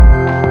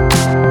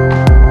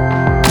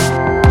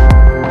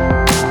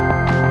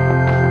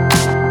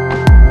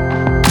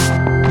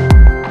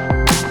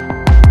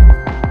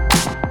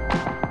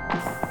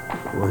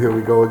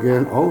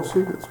again. Oh,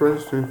 shit, it's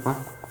registering.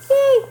 Fine.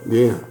 Yay!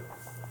 Yeah.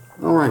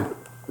 All right.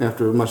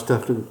 After much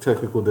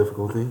technical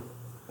difficulty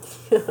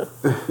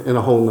and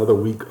a whole nother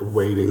week of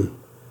waiting,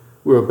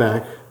 we're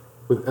back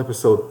with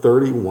episode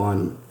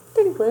 31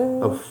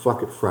 of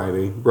Fuck It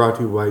Friday, brought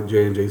to you by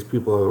J&J's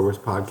People Are the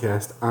Worst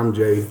podcast. I'm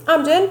Jay.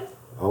 I'm Jen.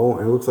 Oh,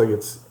 and it looks like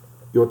it's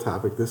your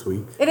topic this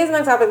week. It is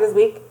my topic this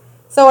week.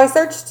 So I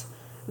searched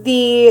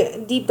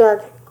the deep,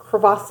 dark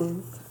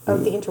crevasses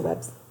of the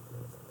interwebs.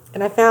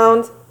 And I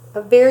found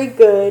a very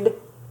good,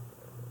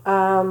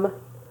 I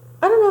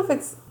don't know if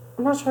it's,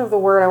 I'm not sure of the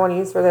word I want to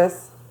use for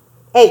this.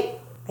 Hey,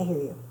 I hear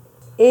you.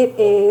 It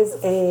is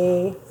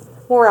a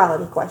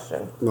morality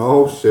question.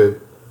 Oh,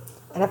 shit.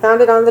 And I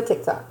found it on the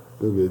TikTok.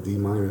 I'm going to get a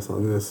D-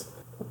 on this.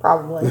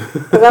 Probably.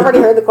 Because I've already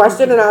heard the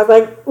question and I was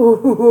like,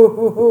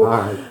 ooh. All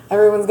right.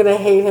 Everyone's going to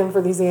hate him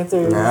for these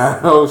answers.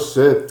 Oh,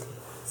 shit.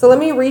 So let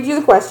me read you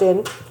the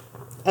question,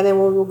 and then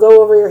we'll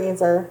go over your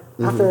answer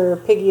after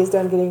Piggy is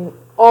done getting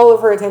all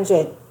of her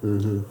attention.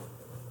 Mm-hmm.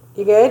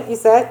 You good? You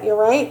set? You all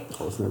right?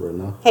 Oh, it's never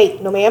enough. Hey,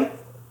 no ma'am.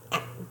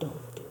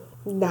 Don't do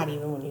it. Not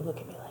even when you look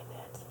at me like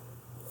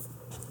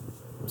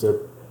that.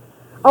 Zip.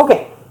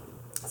 Okay.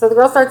 So the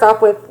girl starts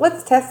off with,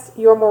 let's test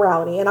your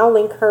morality, and I'll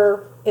link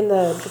her in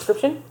the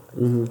description,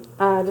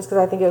 just because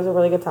I think it was a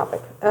really good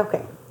topic.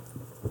 Okay.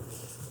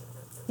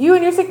 You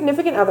and your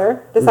significant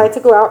other decide to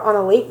go out on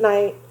a late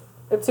night,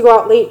 to go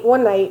out late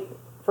one night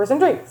for some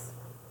drinks.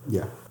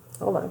 Yeah.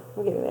 Hold on,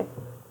 I'm getting there.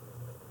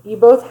 You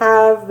both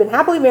have been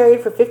happily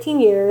married for 15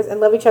 years and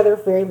love each other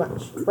very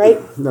much, right?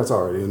 That's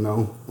already a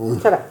no.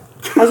 Shut up.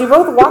 As you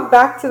both walk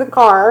back to the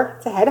car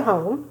to head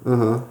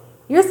home,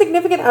 your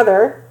significant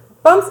other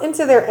bumps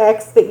into their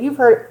ex that you've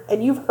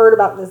heard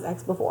about this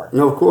ex before.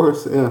 No, of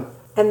course, yeah.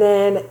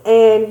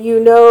 And you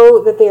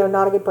know that they are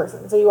not a good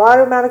person. So you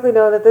automatically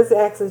know that this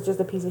ex is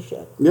just a piece of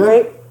shit,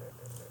 right?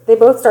 They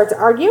both start to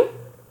argue,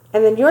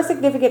 and then your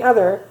significant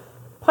other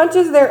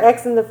punches their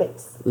ex in the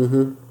face,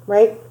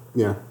 right?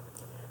 Yeah.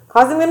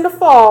 Causing them to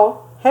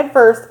fall head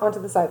first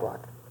onto the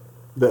sidewalk.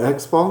 The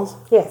ex falls?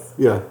 Yes.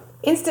 Yeah.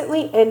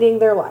 Instantly ending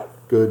their life.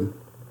 Good.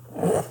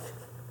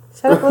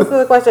 Shut up, listen to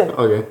the question.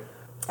 Okay.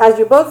 As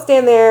you both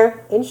stand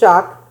there in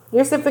shock,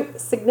 your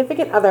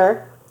significant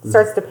other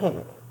starts to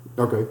panic.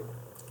 Okay.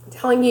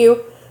 Telling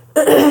you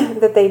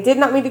that they did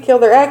not mean to kill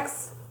their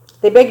ex.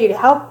 They beg you to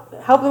help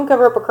them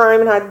cover up a crime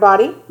and hide the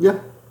body. Yeah.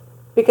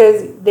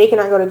 Because they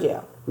cannot go to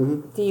jail.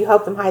 Mm-hmm. Do you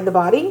help them hide the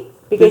body?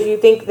 Because you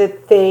think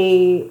that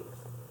they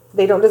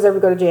don't deserve to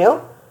go to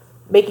jail?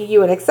 Making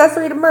you an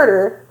accessory to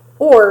murder?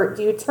 Or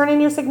do you turn in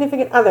your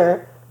significant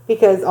other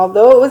because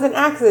although it was an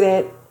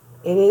accident,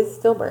 it is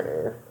still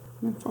murder?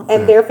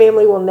 And their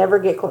family will never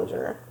get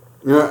closure.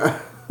 Yeah.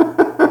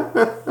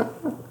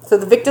 So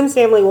the victim's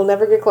family will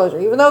never get closure,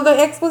 even though the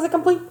ex was a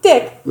complete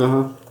dick.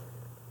 Uh-huh.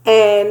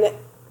 And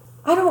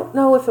I don't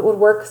know if it would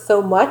work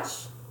so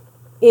much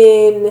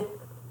in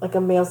like a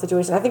male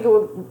situation. I think it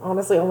would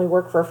honestly only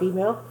work for a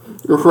female.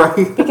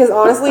 Right. Because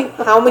honestly,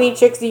 how many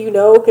chicks do you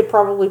know could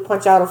probably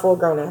punch out a full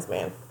grown ass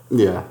man?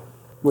 Yeah.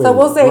 Wait, So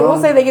we'll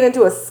say they get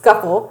into a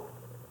scuffle.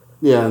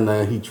 Yeah, and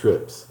then he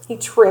trips. He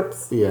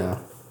trips. Yeah.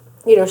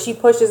 You know, she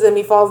pushes him,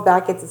 he falls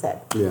back, hits his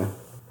head. Yeah.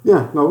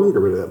 Yeah, no, we can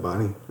get rid of that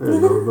body.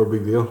 No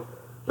big deal.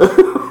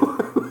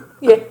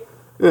 Yeah.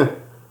 Yeah.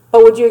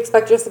 But would you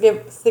expect your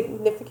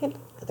significant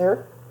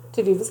other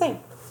to do the same?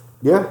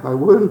 Yeah, I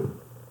would.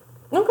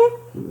 Okay.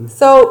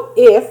 So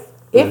if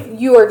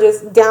you are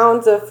just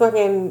down to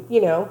fucking,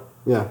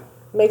 Yeah.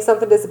 make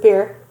something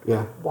disappear,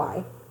 Yeah.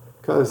 why?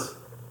 Because,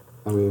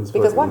 I mean, it's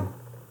Because fucking,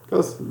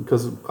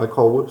 Because I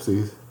call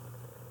whoopsies.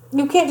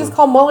 You can't just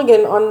call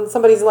mulligan on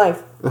somebody's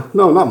life.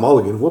 No, not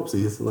mulligan.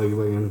 Whoopsies. Like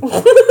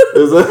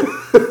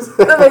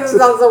That makes it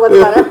sound so much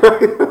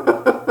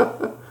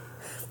better.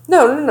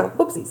 No.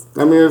 Whoopsies.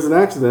 I mean, it was an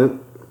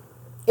accident.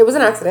 It was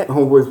an accident.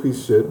 Homeboy's piece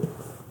of shit.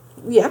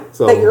 Yeah.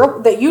 So,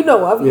 that you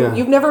know of. Yeah.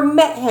 You've never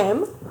met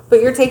him,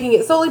 but you're taking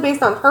it solely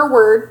based on her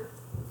word.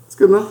 It's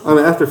good enough. I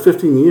mean, after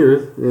 15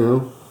 years,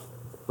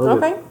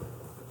 Okay.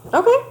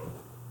 Okay.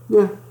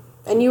 Yeah.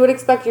 And you would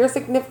expect your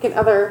significant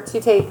other to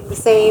take the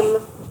same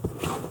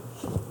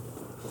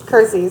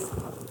curses.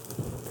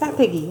 Fat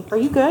Piggy, are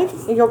you good?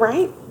 Are you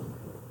alright?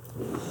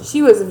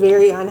 She was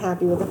very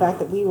unhappy with the fact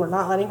that we were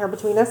not letting her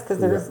between us because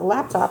there's a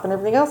laptop and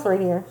everything else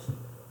right here.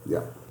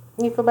 Yeah.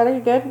 You feel better?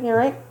 You good? You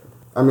alright?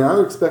 I mean, I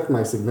would expect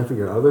my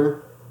significant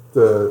other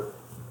to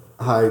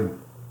hide,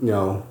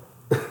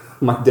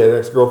 my dead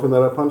ex-girlfriend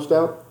that I punched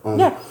out.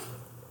 Yeah.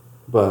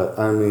 But,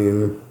 I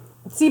mean...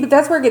 See, but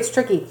that's where it gets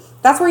tricky.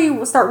 That's where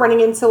you start running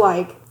into,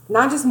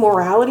 not just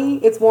morality,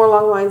 it's more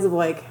along the lines of,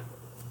 I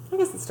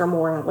guess it's still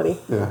morality.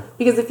 Yeah.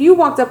 Because if you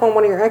walked up on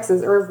one of your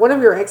exes, or if one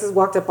of your exes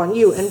walked up on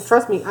you, and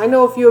trust me, I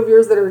know a few of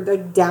yours that are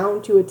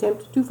down to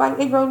attempt to fight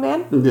a grown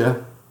man.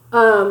 Yeah.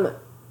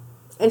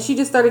 And she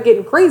just started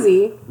getting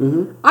crazy.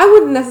 Mm-hmm. I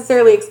wouldn't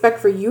necessarily expect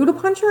for you to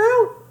punch her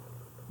out.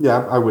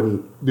 Yeah, I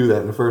wouldn't do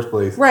that in the first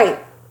place. Right.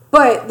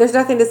 But there's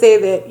nothing to say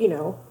that,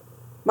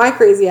 my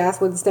crazy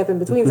ass wouldn't step in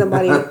between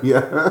somebody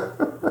Yeah.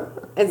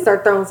 and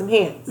start throwing some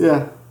hands.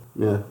 Yeah.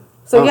 Yeah.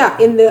 So yeah,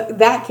 in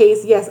that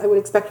case, yes, I would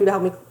expect you to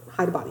help me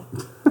hide a body.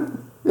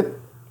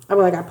 I'd be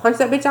like, I punched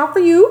that bitch out for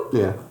you.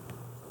 Yeah.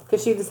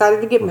 Because she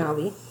decided to get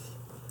mouthy.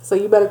 So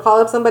you better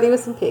call up somebody with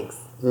some pigs.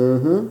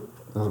 Mm-hmm.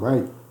 That's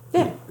right.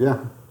 Yeah.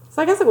 Yeah.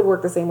 So I guess it would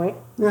work the same way.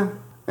 Yeah.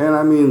 And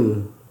I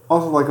mean,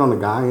 also like on the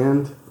guy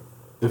end,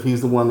 if he's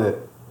the one that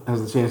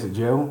has a chance at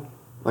jail,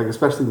 like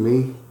especially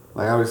me,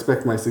 like I would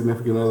expect my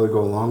significant other to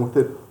go along with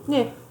it.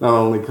 Yeah. Not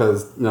only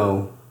because,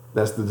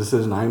 that's the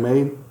decision I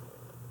made,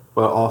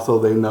 but also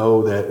they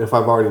know that if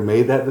I've already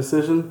made that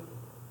decision,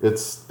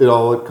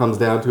 all it comes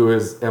down to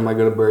is, am I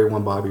going to bury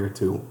one body or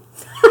two?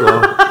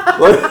 So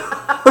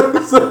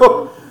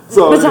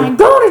But I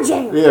go to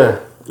jail. Yeah.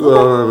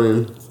 So, I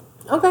mean.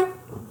 Okay.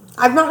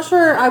 I'm not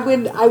sure I'm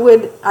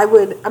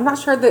not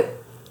sure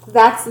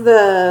that's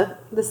the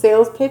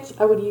sales pitch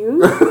I would use.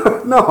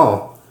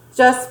 No.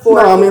 Just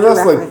for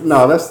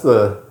that's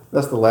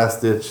the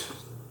last ditch,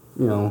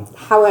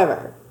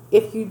 However,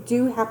 if you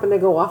do happen to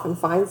go off and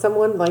find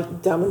someone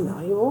like dumb and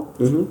valuable,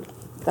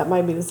 that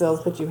might be the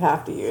sales pitch you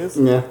have to use.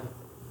 Yeah.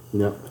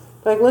 Yep.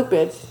 Like, look,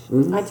 bitch,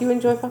 I do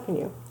enjoy fucking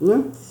you. Yeah.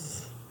 And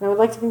I would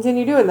like to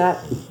continue doing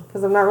that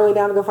because I'm not really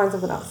down to go find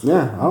something else.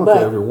 Yeah, I don't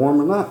care if you're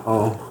warm or not.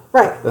 Oh.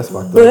 Right. That's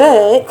fucked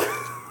up.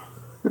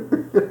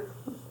 But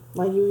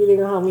like, you either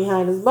gonna help me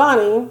hide his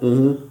body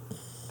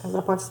because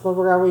I punched the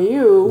smoke out with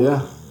you.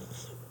 Yeah.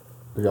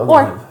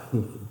 Or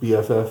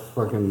BFF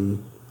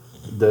fucking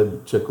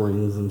dead chick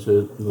rings and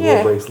shit. The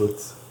little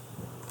bracelets.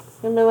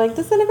 And be like,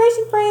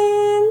 disintegration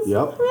friends.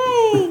 Yep.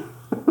 Hooray. You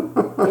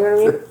know what I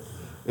mean?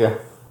 Yeah.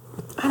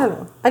 I don't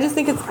know. I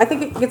think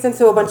it gets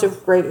into a bunch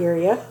of gray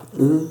area.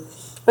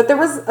 But there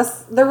were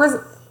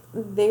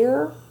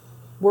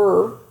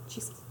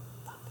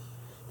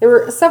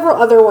several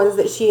other ones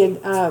that she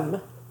had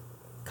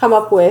come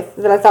up with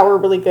that I thought were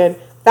really good.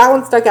 That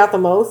one stuck out the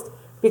most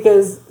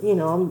because,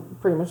 I'm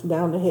pretty much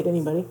down to hit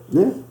anybody.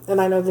 Yeah. And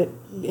I know that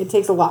it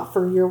takes a lot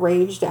for your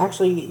rage to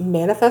actually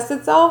manifest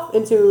itself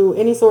into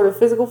any sort of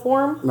physical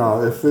form.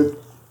 No, if it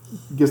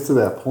gets to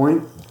that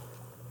point,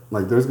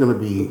 like there's going to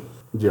be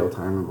jail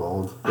time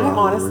involved. I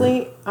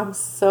really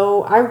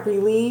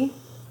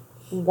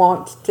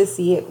want to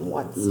see it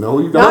once. No,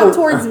 you don't. Not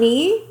towards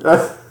me,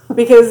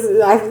 because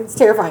it's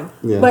terrifying.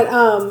 Yeah.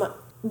 But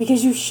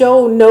because you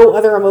show no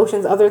other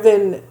emotions other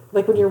than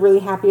like when you're really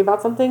happy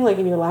about something, like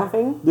and you're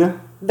laughing. Yeah.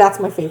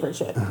 That's my favorite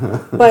shit.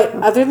 But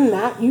other than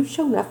that, you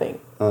show nothing.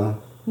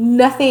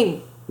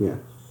 Nothing. Yeah.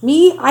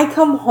 Me, I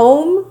come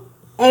home,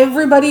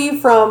 everybody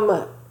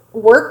from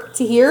work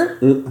to here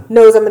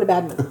knows I'm in a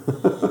bad mood.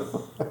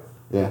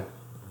 Yeah.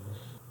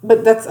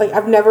 But that's like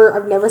I've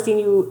never seen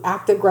you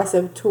act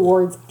aggressive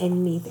towards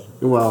anything.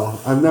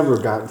 Well, I've never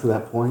gotten to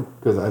that point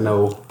because I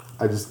know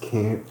I just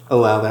can't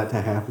allow that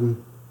to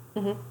happen.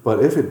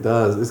 But if it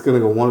does, it's going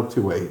to go one of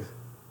two ways.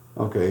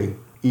 Okay,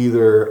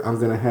 either I'm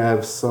going to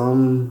have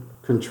some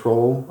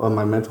control of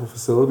my mental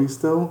facility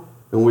still,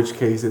 in which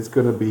case it's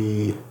going to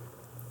be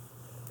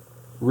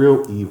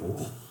real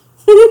evil.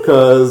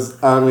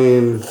 Because I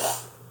mean,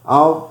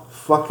 I'll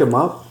fuck him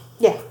up.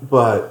 Yeah.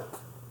 But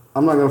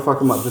I'm not gonna fuck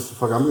him up just to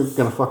fuck. I'm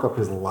gonna fuck up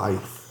his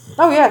life.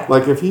 Oh yeah.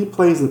 Like if he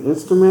plays an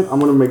instrument,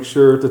 I'm gonna make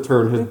sure to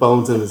turn his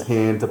bones in his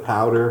hand to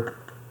powder.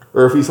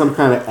 Or if he's some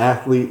kind of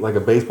athlete, like a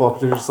baseball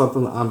player or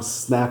something, I'm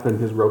snapping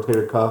his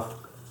rotator cuff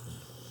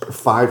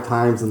 5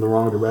 times in the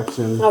wrong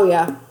direction. Oh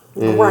yeah.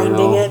 And,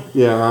 grinding it.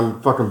 Yeah,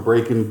 I'm fucking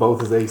breaking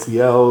both his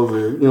ACLs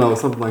or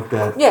something like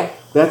that. Yeah.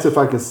 That's if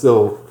I can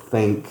still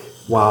think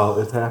while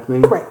it's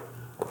happening. Right.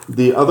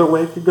 The other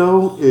way it could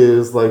go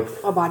is like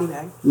a body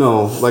bag.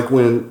 No, like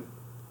when.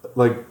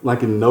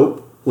 Like in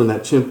Nope, when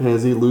that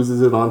chimpanzee loses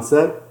it on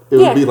set, it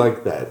would be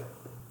like that.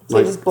 So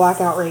like, just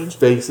blackout rage.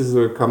 Faces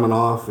are coming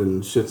off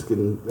and shit's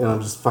getting, and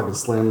I'm just fucking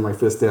slamming my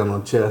fist down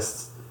on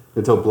chests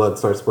until blood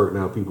starts spurting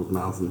out of people's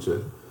mouths and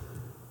shit.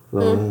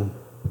 So,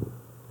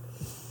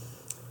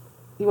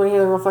 you want to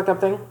hear the real fucked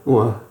up thing?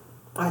 What?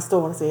 I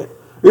still want to see it.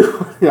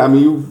 Yeah, I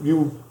mean,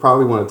 you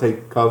probably want to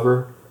take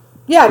cover.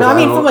 Yeah, no, I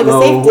mean from like a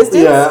safe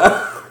distance.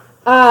 Yeah.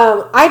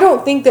 I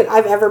don't think that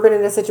I've ever been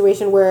in a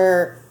situation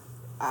where.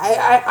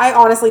 I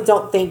honestly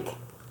don't think,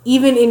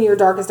 even in your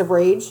darkest of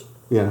rage,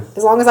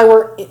 as long as I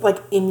were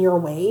like in your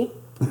way,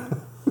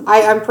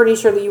 I'm pretty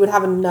sure that you would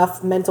have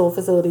enough mental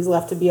facilities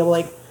left to be able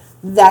like,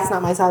 that's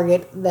not my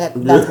target, that's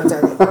my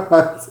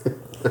target.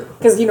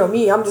 Because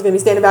me, I'm just gonna be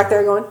standing back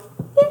there going,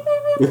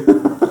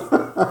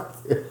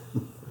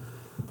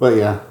 but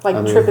yeah,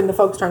 tripping the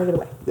folks trying to get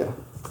away. Yeah,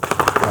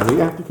 I mean,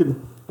 you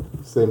can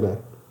stand back.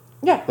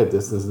 Yeah, at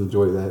distance,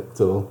 enjoy that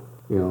till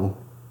I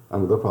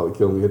mean, they'll probably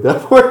kill me at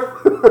that point.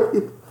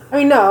 I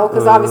mean, no,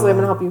 because obviously I'm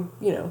going to help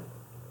you,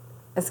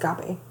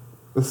 escape.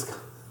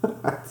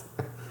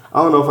 I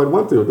don't know if I'd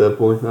want to at that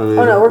point. I mean,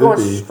 oh, no, we're going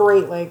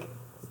straight, like,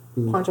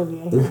 Pancho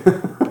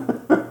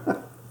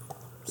Villa.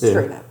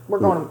 Straight up. We're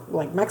going to,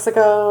 like,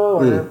 Mexico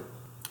or...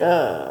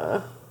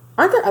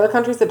 aren't there other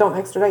countries that don't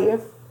extradite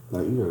you?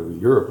 Like, you go to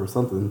Europe or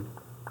something.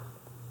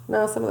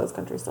 No, some of those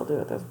countries still do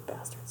it. Those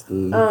bastards.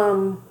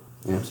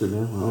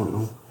 Amsterdam? I don't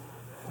know.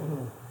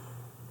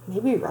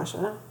 Maybe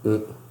Russia.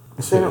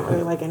 They don't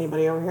really like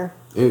anybody over here.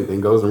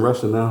 Anything goes in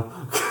Russia now.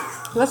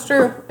 That's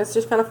true. It's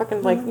just kind of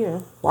fucking like,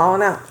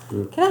 wilding out.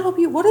 Can I help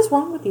you? What is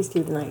wrong with these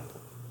two tonight?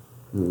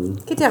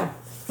 Get down.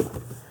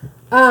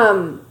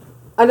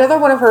 Another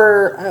one of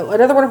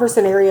her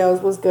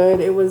scenarios was good.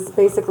 It was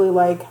basically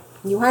like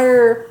you want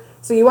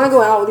to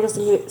go out with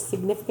your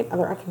significant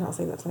other. I cannot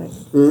say that tonight.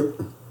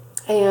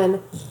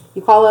 And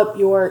you call up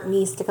your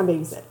niece to come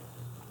babysit,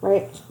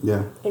 right?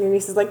 Yeah. And your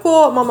niece is like,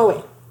 "Cool, I'm on my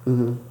way."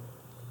 Mm-hmm.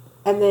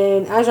 And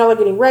then as y'all are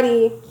getting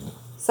ready,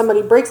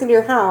 somebody breaks into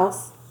your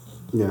house.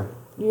 Yeah.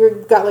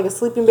 You've got like a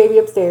sleeping baby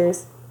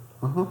upstairs.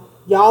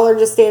 Y'all are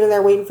just standing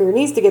there waiting for your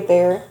niece to get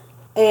there,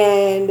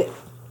 and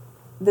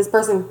this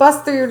person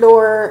busts through your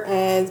door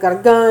and he's got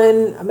a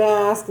gun, a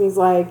mask, and he's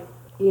like,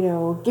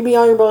 give me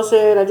all your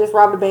bullshit. I just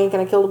robbed a bank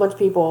and I killed a bunch of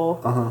people.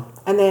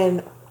 And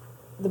then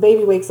the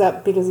baby wakes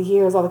up because he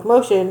hears all the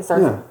commotion and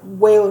starts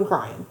wailing,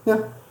 crying.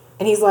 Yeah.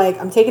 And he's like,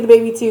 I'm taking the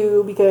baby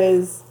too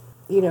because,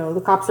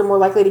 the cops are more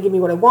likely to give me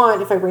what I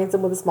want if I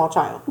ransom with a small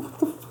child.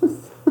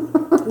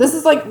 This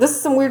is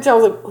some weird shit. I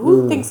was like,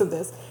 who thinks of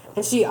this?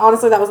 And she,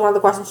 honestly, that was one of the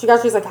questions she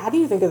got. She's like, how do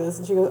you think of this?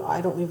 And she goes,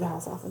 I don't leave the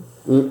house often.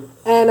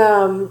 And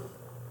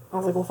I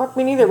was like, well, fuck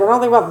me neither, but I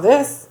don't think about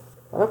this.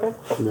 But okay.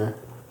 Yeah.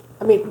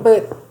 I mean,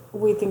 but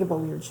we think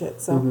about weird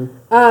shit, so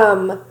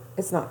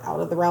it's not out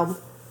of the realm.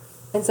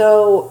 And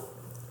so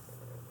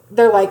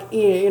they're like,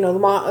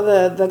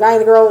 the guy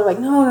and the girl are like,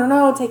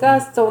 no, take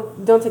us.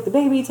 Don't take the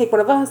baby. Take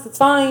one of us. It's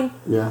fine.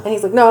 Yeah. And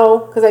he's like, no,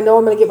 because I know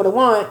I'm going to get what I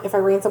want if I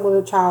ransom with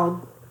a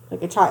child,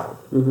 like a child.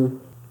 Mm-hmm.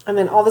 And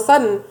then all of a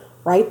sudden,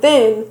 right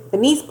then, the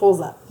niece pulls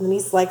up. And the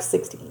niece is like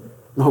 16.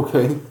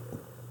 Okay.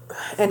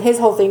 And his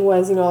whole thing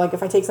was, like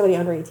if I take somebody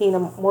under 18,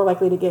 I'm more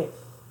likely to get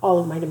all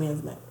of my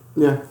demands met.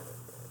 Yeah.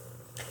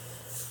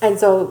 And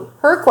so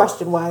her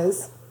question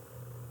was,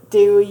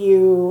 do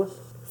you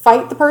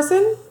fight the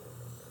person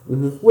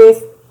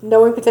with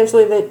knowing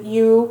potentially that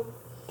you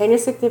and your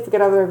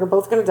significant other are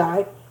both going to die,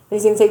 and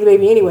he's going to take the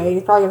baby anyway, and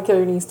he's probably going to kill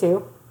your niece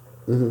too?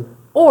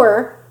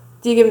 Or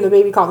do you give him the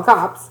baby, call the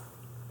cops?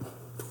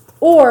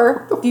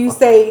 Or do you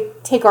say,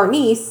 take our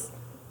niece,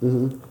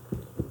 and,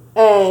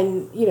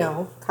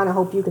 kind of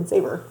hope you can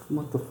save her?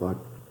 What the fuck?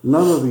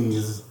 None of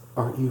these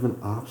are even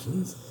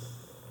options.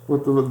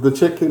 What, the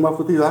chick came up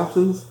with these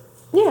options?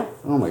 Yeah.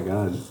 Oh my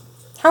god.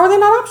 How are they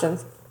not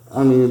options?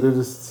 I mean, they're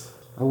just...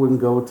 I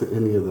wouldn't go to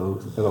any of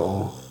those at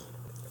all.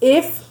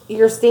 If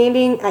you're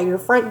standing at your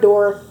front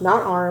door,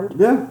 not armed...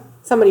 Yeah.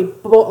 Somebody,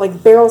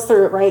 barrels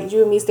through it, right?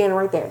 You and me standing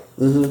right there.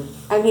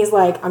 And he's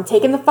like, I'm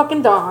taking the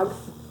fucking dog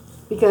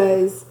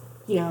because...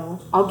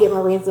 I'll get my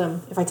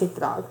ransom if I take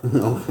the dog.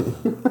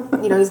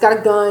 Okay. He's got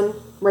a gun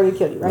ready to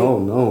kill you, right? Oh,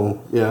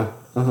 no. Yeah.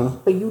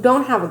 But you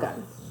don't have a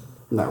gun.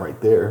 Not right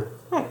there.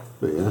 Right.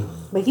 But yeah.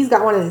 But he's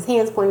got one in his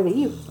hands pointed at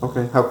you.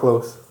 Okay. How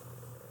close?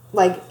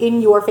 Like,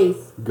 in your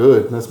face.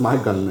 Good. That's my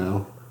gun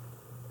now.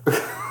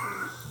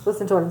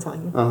 Listen to what I'm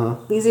telling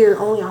you. These are your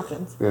only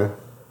options. Yeah.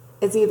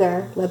 It's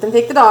either let them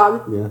take the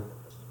dog. Yeah.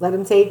 Let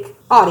them take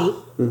Audie.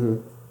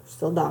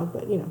 Still a dog,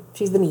 but,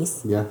 she's the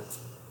niece. Yeah.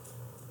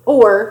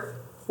 Or...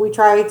 we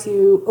try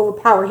to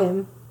overpower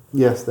him.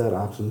 Yes, that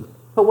option.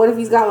 But what if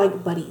he's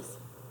got, buddies?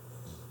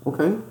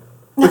 Okay.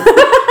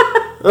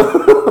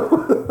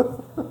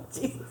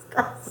 Jesus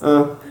Christ.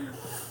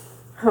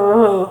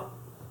 Oh.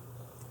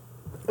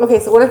 Okay,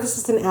 so what if it's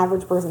just an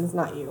average person? It's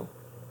not you.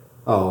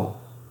 Oh.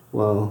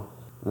 Well,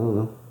 I don't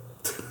know.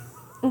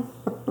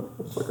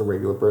 It's like a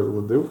regular person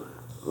would do.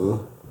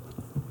 Oh,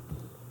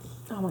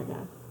 my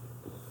God.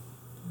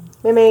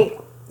 Maybe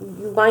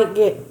you might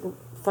get...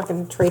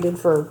 fucking traded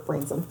for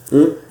ransom.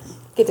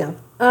 Get down.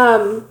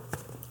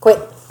 Quit.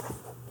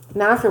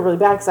 Now I feel really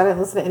bad because I didn't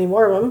listen to any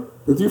more of them.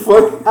 Did you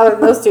fuck? Other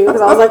than those two,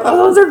 because I was like, oh,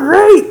 those are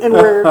great. And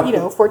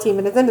we're, 14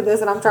 minutes into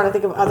this, and I'm trying to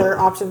think of other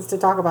options to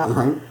talk about.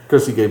 Right.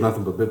 Because she gave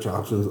nothing but bitch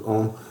options.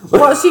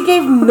 Well, she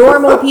gave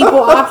normal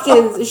people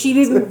options. She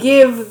didn't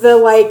give the,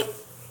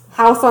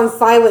 House on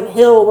Silent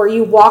Hill where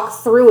you walk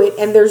through it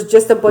and there's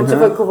just a bunch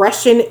of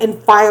aggression and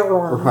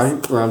firearms.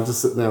 Right? Where I'm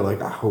just sitting there like,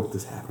 I hope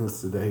this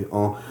happens today.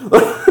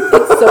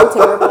 It's so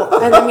terrible.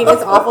 And I mean,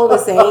 it's awful to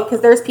say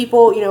because there's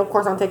people, of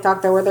course on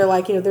TikTok there where they're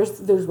like,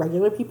 there's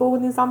regular people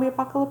when the zombie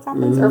apocalypse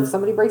happens or if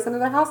somebody breaks into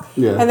their house.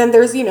 Yeah. And then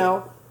there's,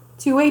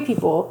 2A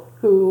people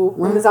who,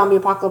 when the zombie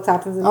apocalypse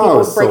happens and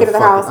people break into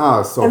their house. I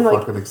was so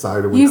fucking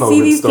excited when you COVID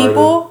see these started.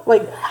 People,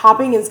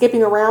 hopping and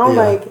skipping around,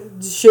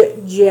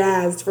 shit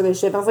jazzed for this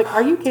shit. And I was like,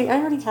 are you kidding?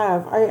 I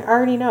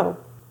already know.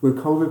 When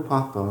COVID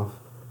popped off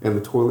and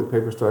the toilet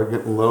paper started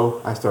getting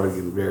low, I started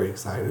getting very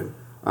excited.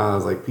 I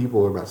was like,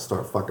 people are about to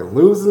start fucking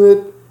losing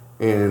it,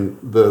 and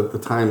the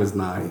time is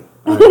nigh.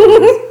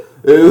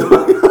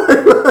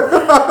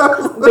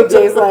 Big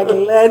J's like,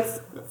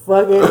 let's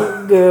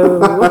fucking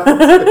go.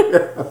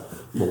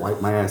 I'm gonna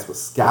wipe my ass with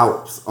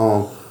scalps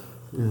on.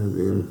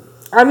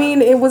 I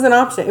mean, it was an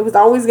option. It was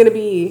always going to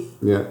be.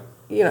 Yeah.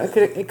 It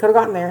could have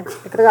gotten there.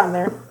 It could have gotten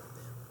there.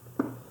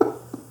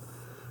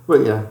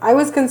 But yeah. I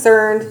was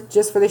concerned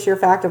just for the sheer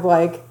fact of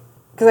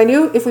because I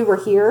knew if we were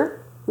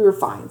here, we were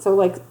fine. So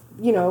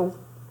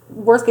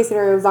worst case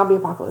scenario, zombie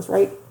apocalypse,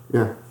 right?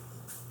 Yeah.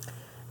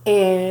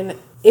 And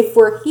if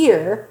we're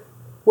here,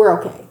 we're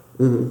okay.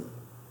 Mm-hmm.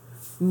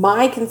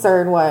 My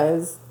concern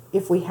was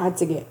if we had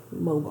to get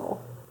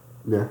mobile.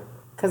 Yeah.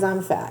 Because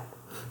I'm fat.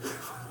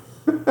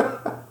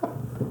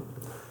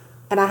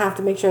 And I have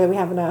to make sure that we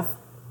have enough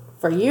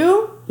for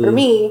you, for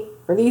me,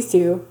 for these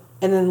two,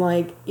 and then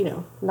like, you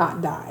know,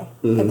 not die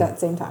at that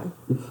same time.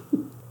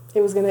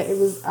 That was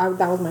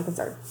my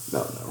concern.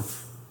 No.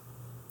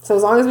 So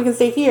as long as we can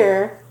stay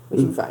here, we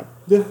should be fine.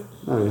 Yeah.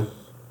 Oh, yeah.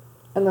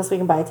 Unless we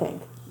can buy a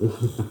tank.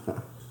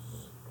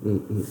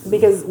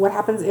 Because what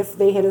happens if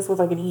they hit us with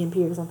like an EMP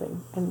or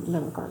something and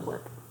none of the cars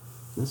work?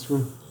 That's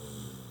true.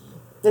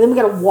 And then we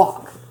gotta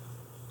walk.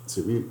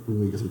 So we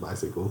need to get some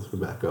bicycles for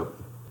backup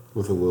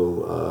with a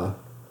little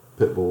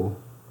pit bull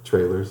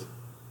trailers.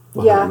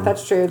 Yeah,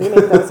 that's true. They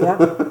make those, yeah.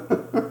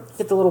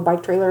 Get the little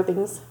bike trailer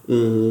things.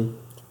 Mm-hmm.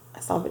 I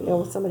saw a video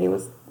where somebody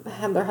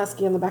had their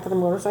husky on the back of the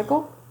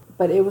motorcycle,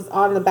 but it was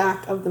on the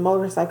back of the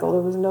motorcycle.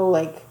 There was no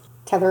like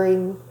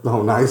tethering.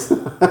 Oh, nice. It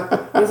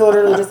was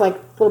literally just like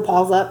little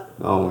paws up.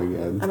 Oh my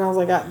god. And I was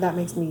like, that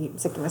makes me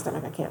sick to my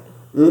stomach. I can't.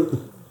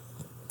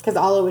 Because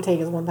all it would take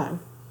is one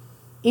time.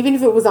 Even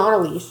if it was on a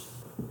leash,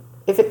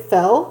 if it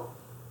fell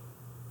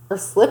or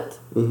slipped,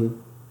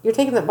 you're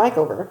taking that bike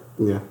over.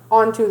 Yeah.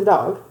 Onto the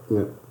dog.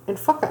 Yeah. And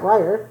fuck that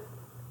rider.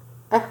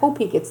 I hope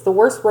he gets the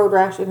worst road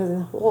rash in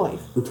his whole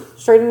life.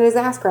 Straight in his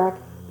ass crack.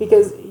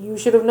 Because you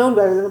should have known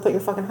better than to put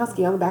your fucking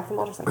husky on the back of the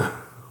motorcycle.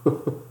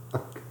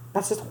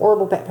 That's just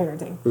horrible pet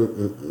parenting.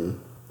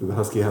 Did the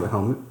husky have a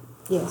helmet?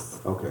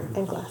 Yes. Okay.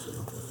 And glasses.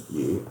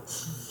 Yeah.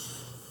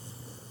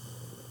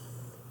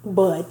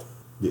 But.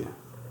 Yeah.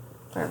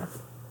 I don't know.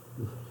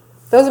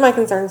 Those are my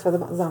concerns for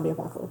the zombie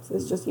apocalypse.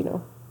 It's just, you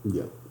know.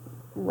 Yeah.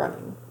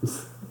 Running.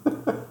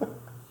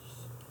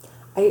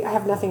 I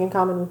have nothing in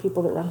common with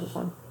people that run for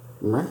fun.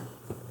 Right.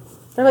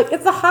 They're like,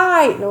 it's a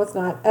high. No, it's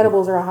not.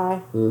 Edibles are a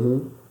high.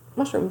 Mm-hmm.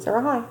 Mushrooms are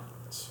a high.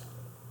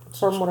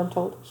 From what I'm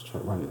told. Just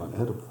try running on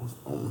edibles.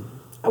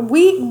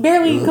 We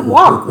barely could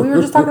walk. We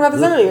were just talking about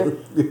this earlier.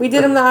 We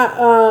did them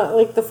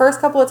like the first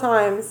couple of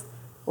times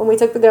when we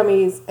took the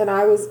gummies, and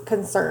I was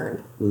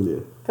concerned. Yeah.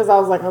 Because I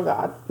was like, oh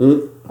God.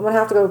 I'm going to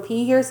have to go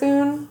pee here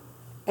soon,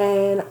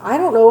 and I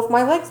don't know if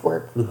my legs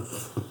work.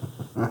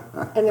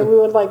 And then we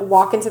would like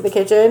walk into the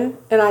kitchen,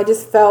 and I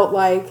just felt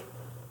like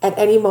at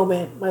any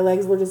moment my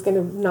legs were just going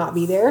to not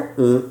be there.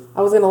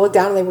 I was going to look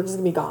down and they were just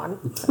going to be gone.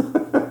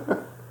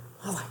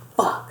 I was like,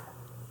 fuck.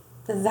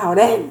 This is how it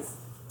ends.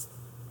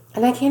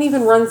 And I can't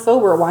even run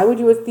sober. Why would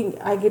you think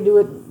I could do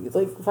it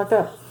like fucked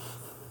up?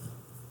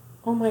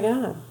 Oh my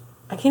God.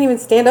 I can't even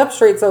stand up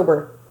straight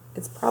sober.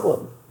 It's a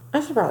problem.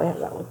 I should probably have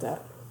that looked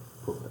at.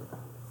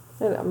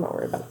 I'm not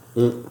worried about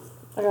it.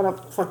 I got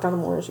a fuck ton of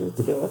more issues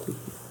to deal with.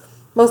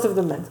 Most of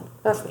them mental.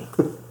 That's me.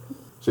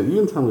 So you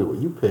can tell me what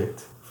you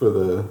picked for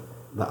the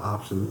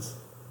options,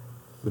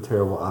 the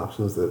terrible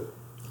options that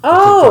the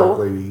TikTok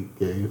lady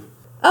gave.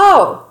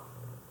 Oh,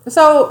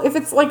 so if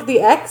it's like the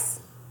ex,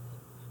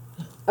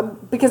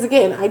 because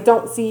again, I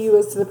don't see you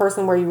as the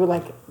person where you would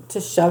like to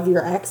shove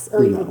your ex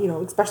or even, you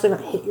know, especially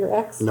not hit your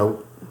ex.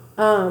 Nope.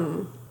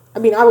 I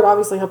mean, I would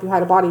obviously help you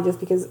hide a body just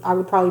because I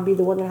would probably be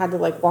the one that had to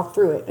like walk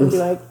through it and be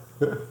like,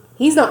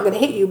 he's not going to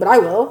hit you, but I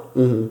will.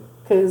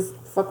 Because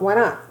fuck, why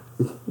not?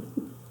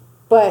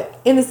 But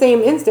in the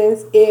same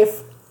instance,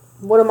 if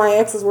one of my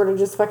exes were to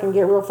just fucking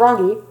get real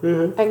froggy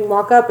and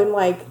walk up and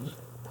like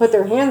put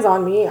their hands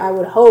on me, I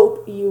would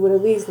hope you would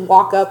at least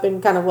walk up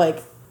and kind of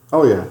like,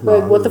 oh yeah, no,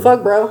 like, what the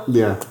fuck, bro?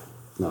 Yeah,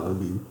 no, that'd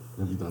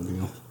be done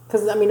deal.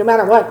 Because I mean, no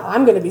matter what,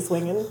 I'm gonna be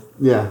swinging.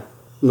 Yeah,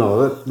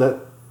 no,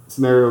 that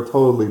scenario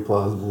totally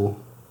plausible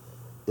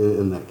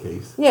in that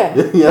case. Yeah,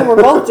 yeah. And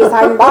we're both just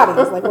hiding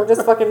bodies, like we're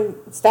just fucking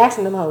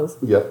stashing them hoes.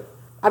 Yep.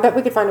 I bet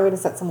we could find a way to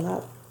set someone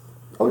up.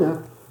 Oh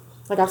yeah.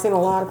 Like I've seen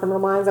a lot of Criminal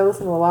Minds. I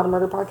listen to a lot of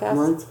murder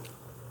podcasts.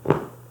 Right.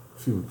 A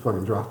few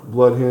fucking drops of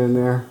blood here and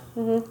there.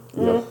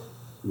 Yep.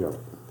 Yep.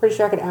 Pretty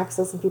sure I could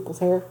access some people's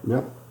hair.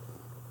 Yep.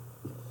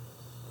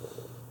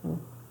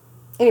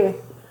 Anyway,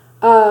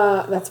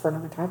 that's for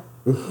another time.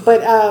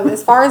 But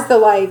as far as the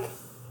like,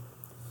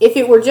 if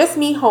it were just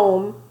me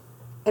home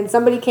and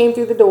somebody came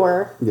through the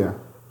door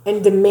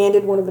and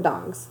demanded one of the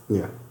dogs,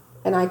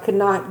 and I could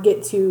not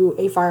get to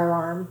a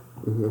firearm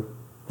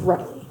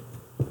readily,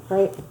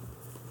 right?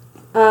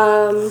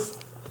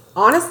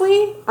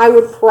 Honestly, I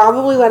would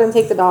probably let him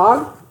take the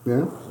dog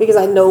because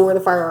I know where the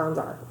firearms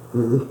are.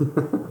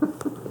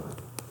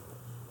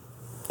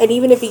 And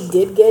even if he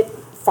did get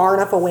far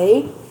enough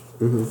away,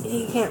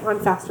 he can't run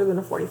faster than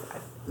a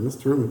 45. That's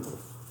true.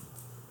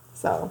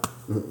 So,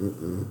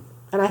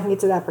 and I can get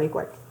to that pretty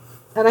quick.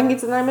 And I can get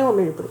to the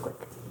 9mm pretty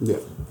quick.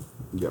 Yep.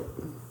 Yep.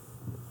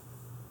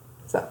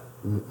 So.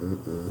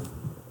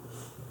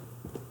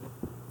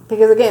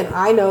 Because again,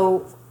 I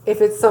know if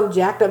it's some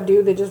jacked up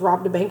dude that just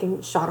robbed a bank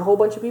and shot a whole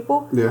bunch of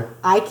people,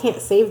 I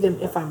can't save them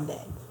if I'm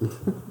dead.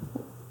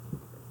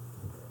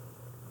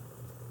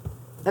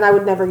 And I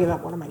would never give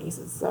up one of my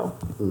nieces, so.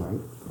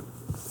 Right.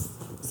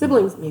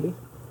 Siblings, maybe.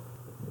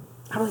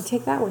 I would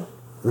take that one.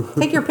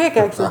 Take your pick,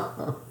 actually.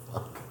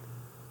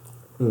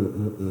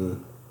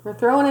 We're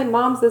throwing in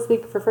moms this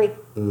week for free.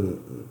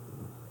 Mm-mm.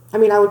 I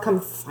mean, I would come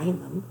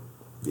find them.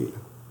 Yeah.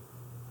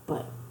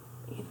 But,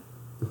 you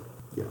know.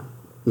 Yeah.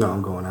 No,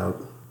 I'm going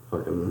out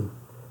fucking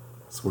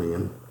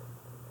swinging.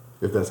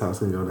 If that's how it's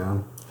going to go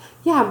down.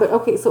 Yeah, but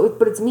okay,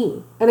 but it's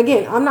me. And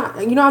again, I'm not,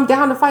 I'm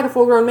down to fight a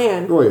full-grown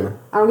man. Oh, yeah.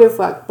 I don't give a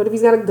fuck. But if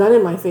he's got a gun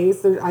in my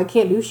face, I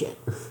can't do shit.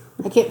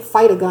 I can't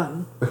fight a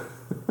gun.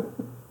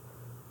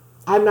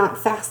 I'm not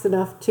fast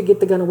enough to get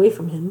the gun away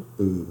from him.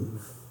 Mm.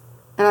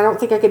 And I don't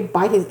think I could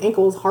bite his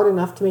ankles hard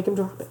enough to make him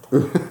drop it.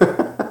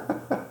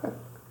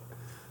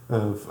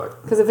 Oh,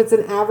 fuck. Because if it's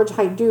an average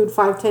height dude,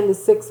 5'10" to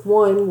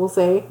 6'1", we'll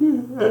say,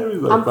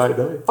 I'm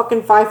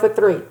fucking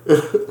 5'3".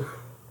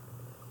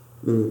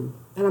 Mm.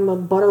 And I'm a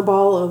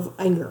butterball of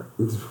anger.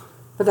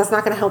 But that's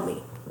not going to help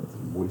me. That's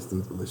moist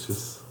and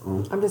delicious.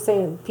 I'm just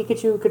saying,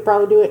 Pikachu could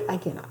probably do it. I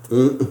cannot.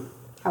 Mm.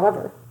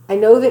 However, I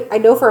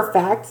know for a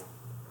fact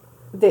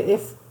that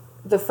if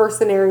the first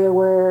scenario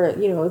where,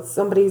 it's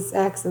somebody's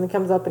ex and it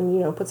comes up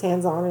and, puts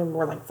hands on him and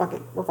we're like, fuck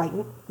it, we're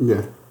fighting.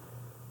 Yeah.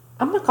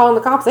 I'm not calling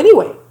the cops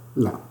anyway.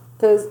 No.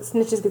 Because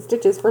snitches get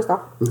stitches, first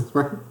off. That's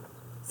right.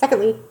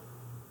 Secondly,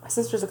 my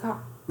sister's a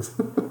cop.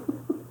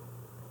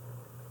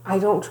 I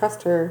don't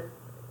trust her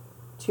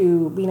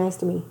to be nice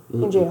to me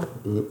in jail.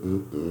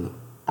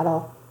 At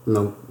all.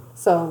 No.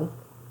 So,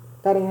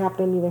 that ain't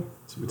happening either.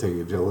 She'd be taking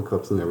your Jello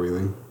cups and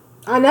everything.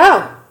 I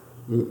know!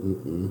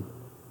 Mm-mm-mm.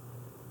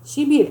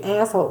 She'd be an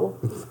asshole.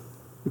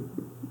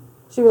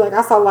 She'd be like,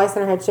 I saw lice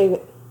in her head, shave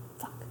it.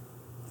 Fuck.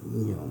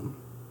 Damn.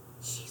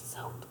 She's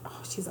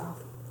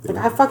off. Like,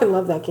 I fucking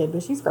love that kid,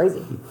 but she's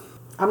crazy.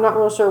 I'm not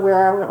real sure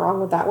where I went wrong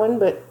with that one,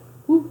 but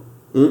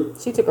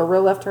she took a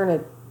real left turn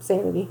at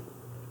sanity.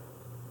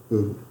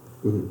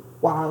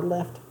 Wild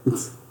left.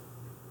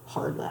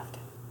 Hard left.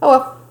 Oh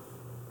well.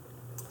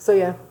 So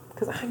yeah,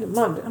 because I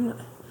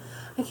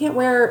can't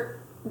wear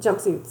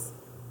jumpsuits.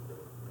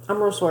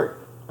 I'm real short.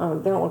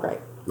 They don't look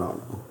right.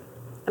 No.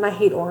 And I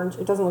hate orange.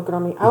 It doesn't look good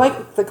on me. I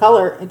like the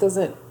color. I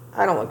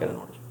don't look good in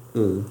orange.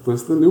 But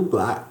it's the new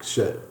black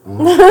shit.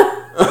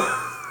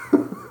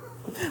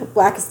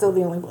 Black is still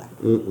the only black.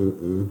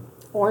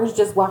 Orange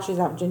just washes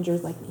out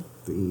gingers like me.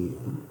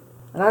 Damn.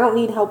 And I don't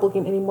need help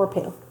looking any more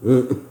pale.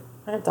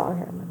 I have dog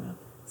hair in my mouth.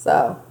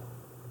 So,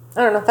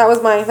 I don't know. That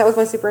was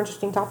my super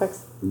interesting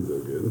topics. These are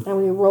good. And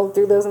we rolled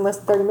through those in less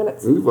than 30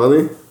 minutes. Isn't it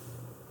funny?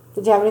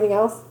 Did you have anything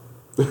else?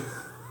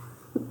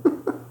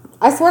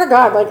 I swear to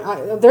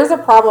God, there's a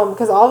problem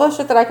because all the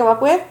shit that I come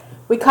up with,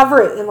 we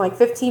cover it in like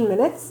 15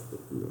 minutes.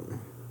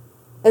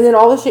 And then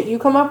all the shit you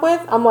come up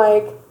with, I'm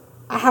like,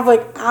 I have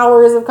like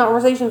hours of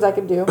conversations I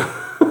could do.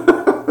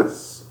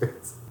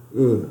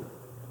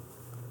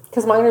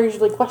 Because mine are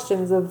usually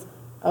questions of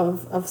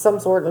some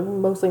sort, like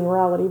mostly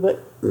morality,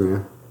 but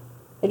yeah.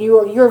 And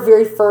you're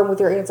very firm with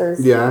your answers.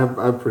 Yeah,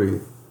 I'm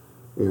pretty,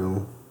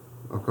 I'll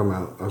come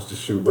out. I'll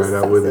just shoot right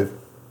out with it.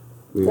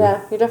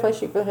 Yeah, you definitely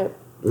shoot for the hip.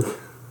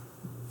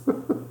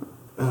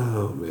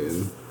 Oh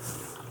man.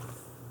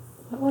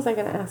 What was I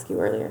gonna ask you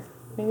earlier?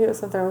 Maybe it was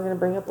something I was gonna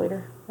bring up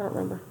later. I don't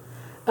remember.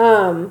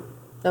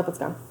 Nope, it's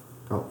gone.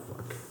 Oh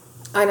fuck.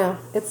 I know.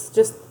 It's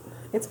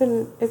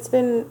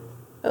been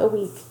a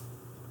week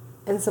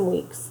and some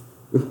weeks.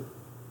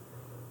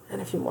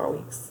 And a few more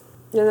weeks.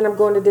 And then I'm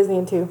going to Disney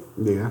in 2.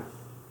 Yeah.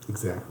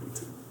 Exactly.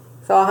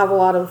 So I'll have a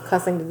lot of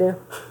cussing to do.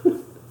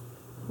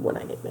 When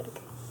I get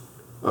back.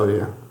 Oh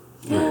yeah.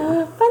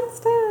 Fun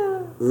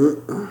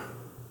stuff.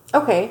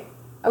 Okay.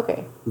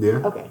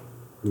 Yeah. Okay.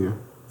 Yeah.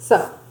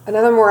 So,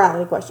 another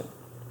morality question,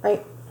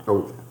 right?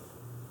 Oh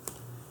yeah.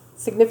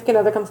 Significant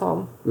other comes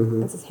home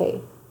and says,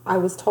 hey, I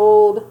was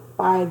told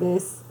by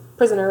this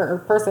prisoner or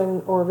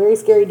person or very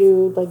scary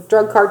dude, like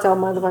drug cartel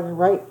motherfucker,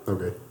 right?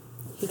 Okay.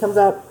 He comes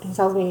up and he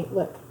tells me,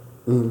 look,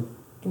 I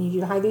need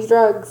you to hide these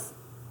drugs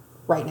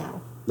right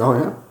now. Oh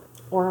yeah.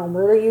 Or I'll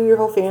murder you, your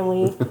whole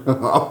family,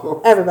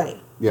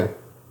 everybody. Yeah.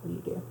 What do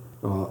you do?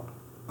 Well,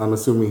 I'm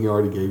assuming he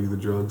already gave you the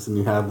drugs and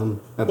you have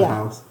them at the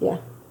house. Yeah.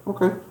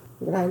 Okay.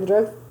 You gonna hide the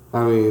drugs?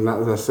 I mean,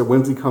 I said,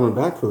 when's he coming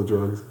back for the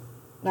drugs?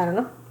 I don't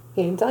know.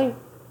 He didn't tell you.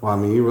 Well, I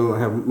mean, you really don't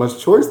have much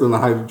choice than to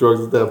hide the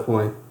drugs at that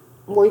point.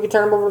 Or you could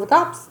turn them over to the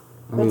cops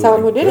and tell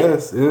them who did it.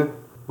 Yes, yeah.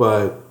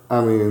 But,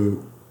 I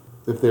mean,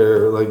 if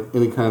they're like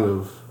any kind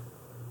of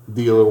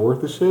dealer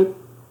worth of shit,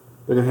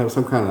 they're going to have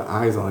some kind of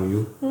eyes on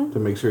you to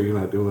make sure you're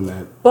not doing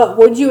that. But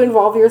would you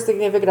involve your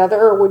significant other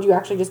or would you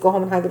actually just go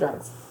home and hide the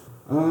drugs?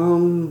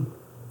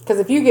 Because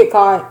if you get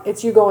caught,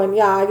 it's you going,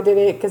 yeah, I did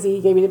it because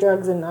he gave me the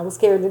drugs and I was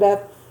scared to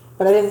death.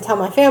 But I didn't tell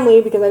my family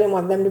because I didn't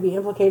want them to be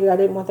implicated. I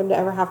didn't want them to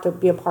ever have to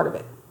be a part of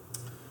it.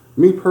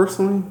 Me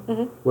personally,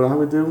 what I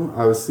would do,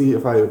 I would see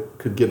if I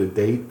could get a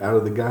date out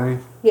of the guy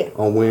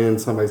on when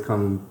somebody's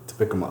coming to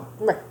pick him up.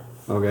 Right.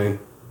 Okay?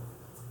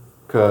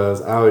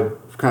 Because I would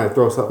kind of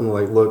throw something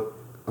like, look,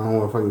 I don't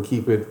know if I can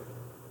keep it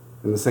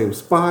in the same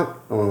spot.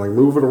 I want to like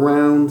move it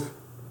around.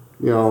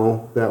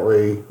 That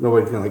way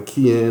nobody can like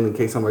key in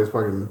case somebody's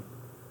fucking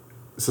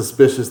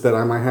suspicious that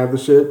I might have the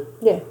shit.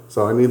 Yeah.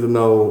 So I need to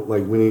know,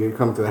 like, when you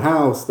come to the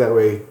house, that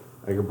way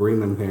I can bring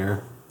them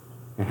here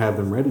and have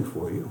them ready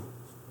for you.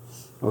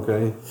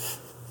 Okay?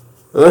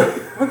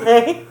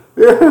 Okay.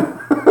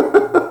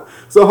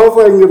 So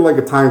hopefully I can get like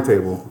a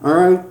timetable. All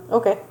right.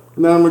 Okay.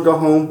 And then I'm gonna go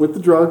home with the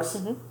drugs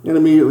and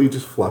immediately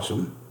just flush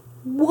them.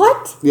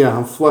 What? Yeah,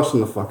 I'm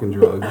flushing the fucking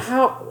drugs.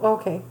 How?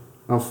 Okay.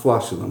 I'm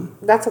flushing them.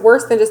 That's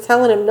worse than just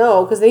telling him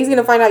no, because then he's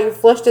gonna find out you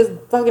flushed his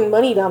fucking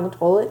money down the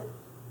toilet.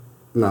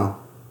 No.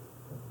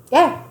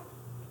 Yeah.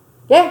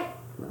 Yeah.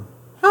 No.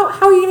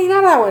 How are you gonna get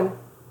out of that one?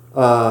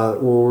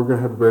 Well, we're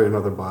gonna have to bury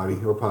another body,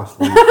 or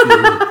possibly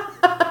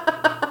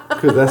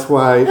because that's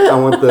why I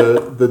want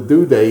the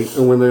due date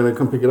and when they're gonna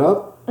come pick it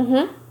up.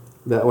 Mm-hmm.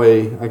 That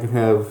way I can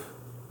have,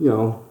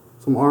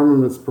 some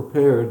armaments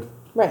prepared.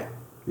 Right.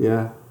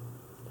 Yeah.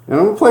 And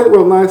I'm gonna play it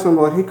real nice. I'm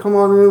like, hey, come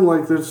on in.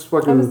 Like, there's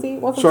fucking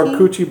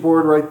charcuterie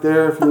board right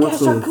there if you want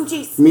some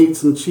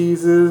meats and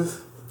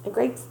cheeses. And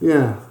grapes.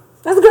 Yeah.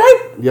 That's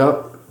great.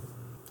 Yep.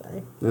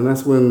 Sorry. And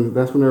that's when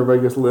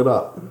everybody gets lit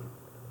up.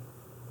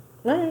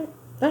 All right.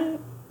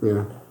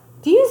 Yeah.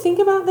 Do you think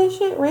about this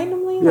shit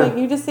randomly? Yeah. Like,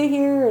 you just sit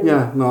here and...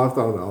 Yeah, no, I've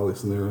thought about all these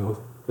scenarios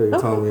that you're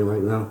telling me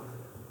right now.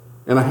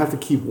 And I have to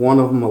keep one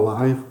of them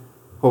alive.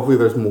 Hopefully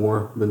there's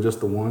more than just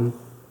the one.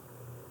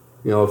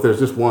 If there's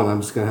just one,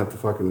 I'm just going to have to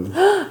fucking...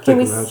 Can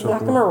we smack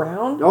them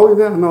around? Oh,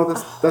 yeah, no,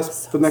 that's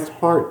so the next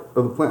part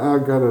of the plan. I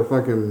got to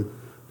fucking...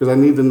 Because I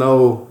need to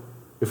know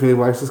if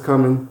anybody else is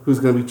coming, who's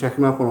going to be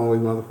checking up on all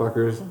these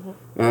motherfuckers. Mm-hmm.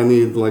 And I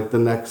need, like, the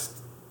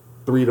next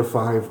 3 to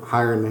 5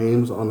 higher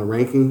names on the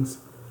rankings.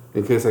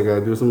 In case I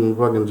gotta do some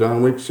fucking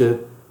John Wick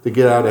shit to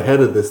get out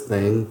ahead of this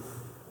thing,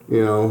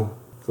 so.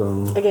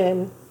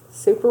 Again,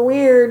 super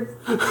weird,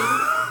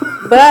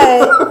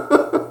 but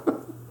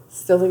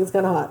still think it's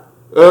kind of hot.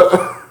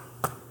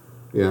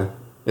 Yeah,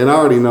 and I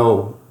already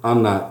know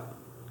I'm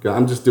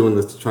just doing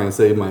this to try and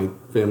save my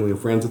family and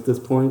friends at this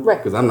point, right?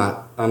 Because I'm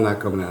not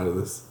coming out of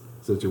this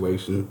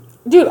situation.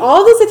 Dude,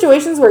 all the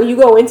situations where you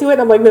go into it,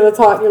 and I'm like, no, it's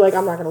hot, and you're like,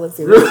 I'm not gonna live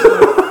through this.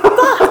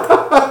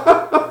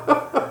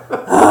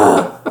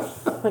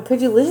 Like,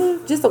 could you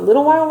live just a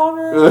little while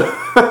longer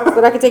so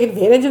that I could take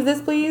advantage of this,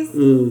 please?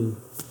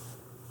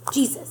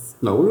 Jesus.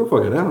 No, we will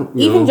fuck it out.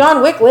 Even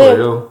John Wick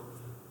lived.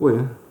 Well,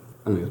 yeah.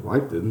 I mean, his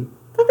wife didn't.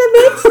 Fuck that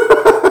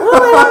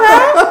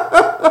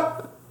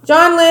bitch.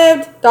 John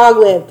lived. Dog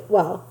lived.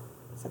 Well,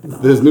 second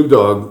dog. His new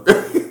dog.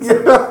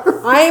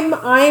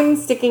 I'm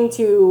sticking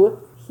to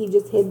he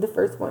just hid the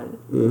first one.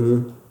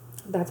 Mm-hmm.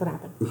 That's what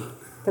happened.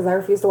 Because I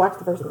refused to watch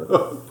the first one.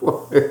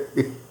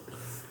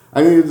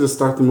 I need to just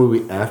start the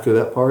movie after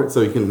that part so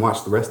you can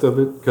watch the rest of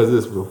it because it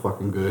is real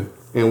fucking good.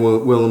 And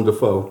Willem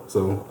Dafoe,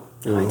 so...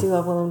 I do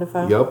love Willem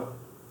Dafoe.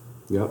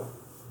 Yep.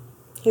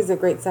 He's a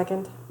great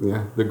second.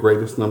 Yeah, the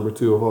greatest number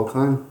 2 of all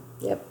time.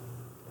 Yep.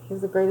 He's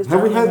the greatest.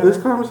 Have we had this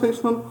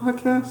conversation on the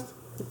podcast?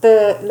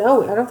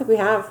 No, I don't think we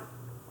have.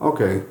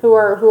 Okay. Who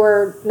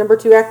our number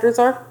 2 actors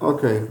are?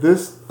 Okay,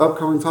 this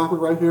upcoming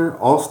topic right here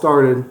all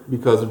started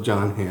because of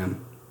Jon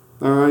Hamm.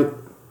 All right?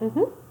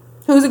 Mm-hmm.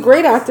 Who's a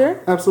great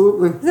actor.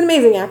 Absolutely. He's an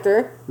amazing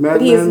actor. Mad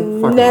but he is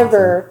Men,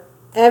 never,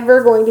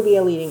 ever going to be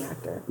a leading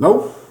actor.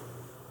 Nope.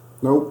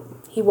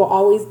 He will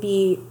always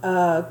be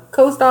a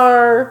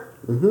co-star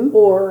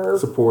or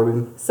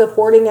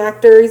supporting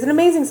actor. He's an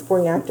amazing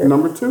supporting actor.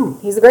 Number 2.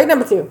 He's a great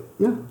number 2.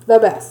 Yeah. The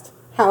best.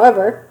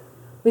 However,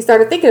 we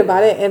started thinking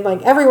about it, and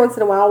like every once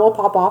in a while we'll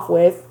pop off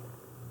with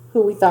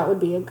who we thought would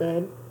be a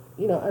good,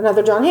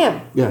 another Jon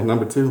Hamm. Yeah,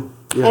 number 2.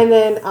 Yeah. And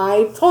then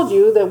I told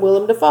you that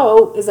Willem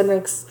Dafoe is an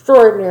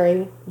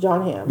extraordinary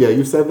Jon Hamm. Yeah,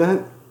 you said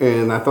that,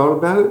 and I thought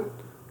about it,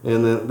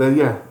 and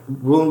then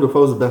Willem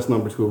Dafoe is the best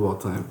number 2 of all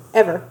time.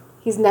 Ever.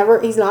 He's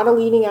not a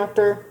leading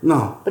actor.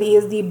 No. But he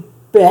is the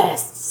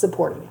best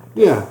supporting actor.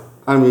 Yeah.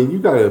 I mean, you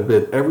gotta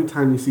admit, every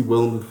time you see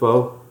Willem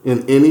Dafoe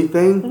in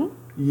anything,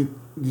 you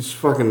just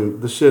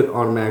fucking, the shit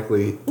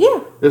automatically. Yeah.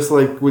 It's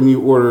like when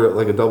you order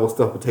like a double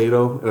stuffed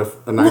potato at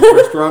a nice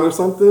restaurant or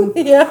something.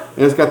 Yeah.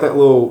 And it's got that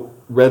little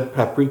red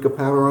paprika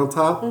powder on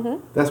top.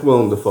 Mm-hmm. That's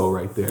Willem Dafoe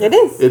right there. It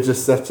is. It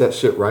just sets that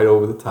shit right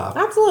over the top.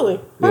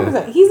 Absolutely. 100%.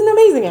 Yeah. He's an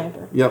amazing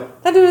actor.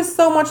 Yep. That dude has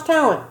so much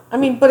talent. I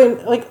mean, but in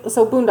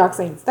Boondock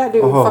Saints, that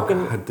dude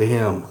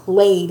fucking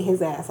played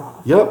his ass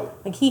off. Yep.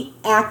 Like he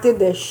acted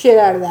the shit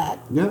out of that.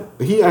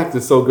 Yep. He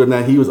acted so good in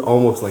that he was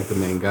almost like the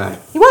main guy.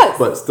 He was.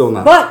 But still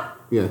not. But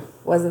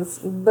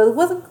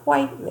wasn't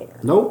quite there.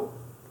 Nope.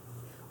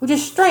 Which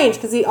is strange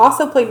because he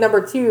also played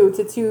number 2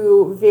 to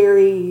 2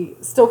 very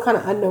still kind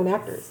of unknown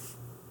actors.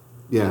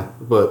 Yeah,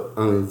 but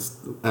I mean, it's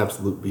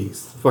absolute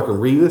beast. Fucking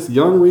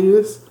young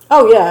Reedus.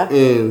 Oh yeah.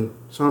 And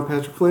Sean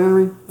Patrick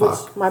Flannery.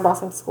 Which my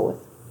boss went to school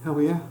with.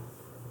 Hell yeah.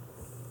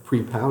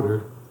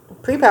 Pre-powder.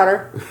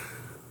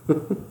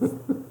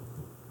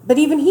 But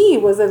even he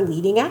was a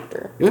leading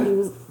actor. Yeah.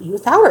 He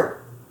was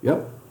Powder.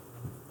 Yep.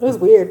 It was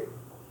weird.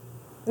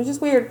 It was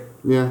just weird.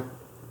 Yeah.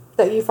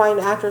 That you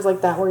find actors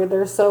like that where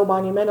they're so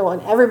monumental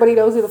and everybody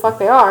knows who the fuck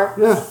they are.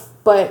 Yeah.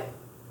 But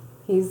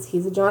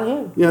he's a Jon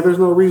Hamm. Yeah, there's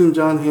no reason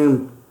Jon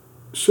Hamm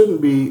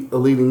shouldn't be a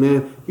leading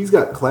man. He's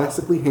got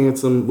classically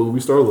handsome movie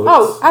star looks.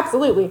 Oh,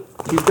 absolutely.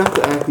 He's got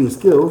the acting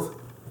skills.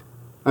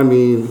 I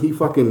mean, he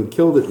fucking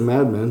killed it in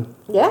Mad Men.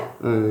 Yeah.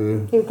 I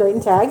mean, he was great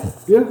in Tag.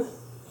 Yeah.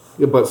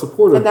 Yeah, but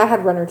supporter. And that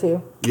had Runner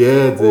too. Yeah,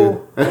 it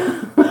did.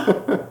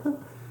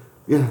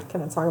 Yeah.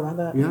 Can I talk about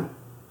that? Yeah.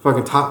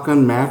 Fucking Top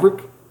Gun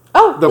Maverick.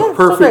 Oh, The yeah,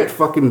 perfect so great.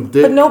 fucking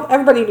dick. But nope,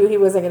 everybody knew he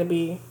wasn't going to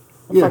be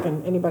Yeah.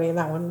 fucking anybody in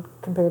that one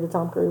compared to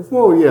Tom Cruise.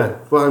 Well, yeah.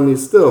 But I mean,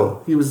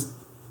 still, he was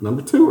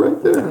number 2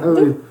 right there. I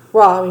mean,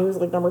 Well, I mean, he was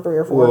like number 3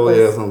 or 4. well, because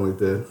yeah, something like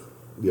that.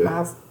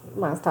 Yeah.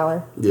 Miles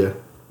Teller. Yeah.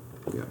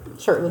 Yeah.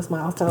 Shirtless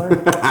Miles Teller.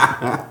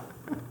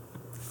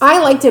 I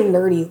liked him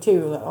nerdy too,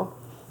 though.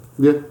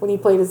 Yeah. When he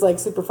played his like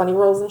super funny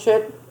roles and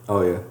shit.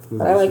 Oh, yeah.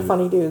 But I like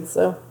funny dudes,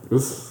 so.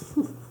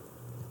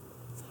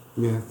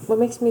 Yeah. What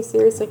makes me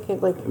seriously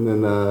like And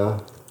then,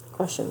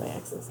 question my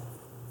exes?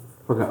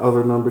 fucking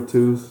other number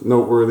 2s,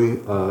 noteworthy.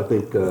 I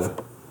think,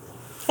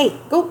 Hey,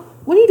 go.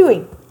 What are you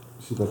doing?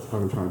 she's like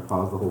fucking trying to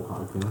pause the whole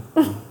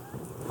podcast.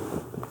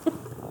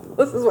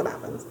 This is what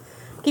happens.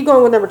 Keep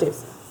going with number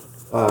 2s.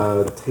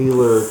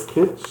 Taylor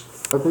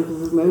Kitsch, I think is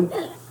his name.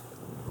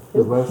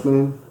 His last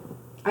name.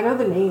 I know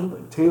the name,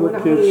 but Taylor I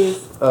don't know who he is.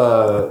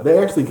 Kitsch. They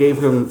actually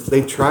gave him.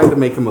 They tried to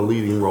make him a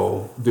leading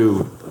role,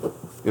 dude,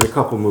 in a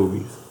couple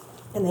movies.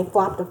 And they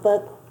flopped the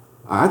fuck.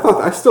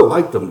 I still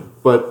liked them,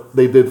 but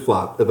they did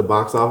flop at the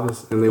box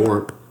office, and they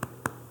weren't,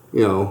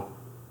 you know.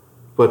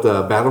 But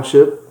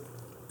Battleship,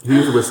 he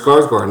was with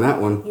Skarsgård in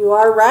that one. You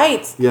are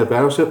right. Yeah,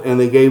 Battleship, and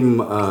they gave him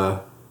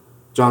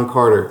John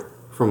Carter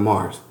from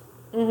Mars,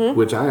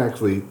 which I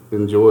actually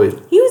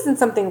enjoyed. He was in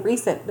something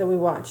recent that we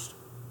watched.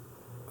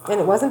 And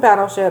it wasn't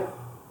Battleship.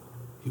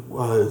 He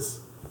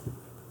was,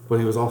 but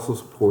he was also a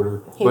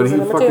supporter. He but was he in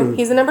number fucking, 2.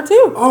 He's in number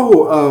 2.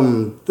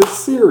 Oh, this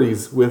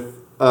series with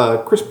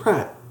Chris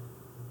Pratt.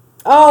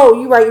 Oh,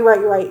 you're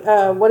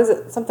right. What is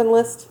it? Something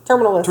list?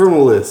 Terminal List.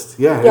 Terminal List.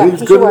 Yeah, Yeah, and he's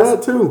he good sure in was.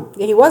 that too.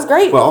 Yeah, he was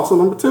great. But also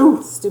number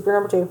 2. Super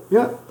number 2.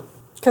 Yeah.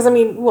 Because,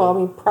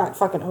 Pratt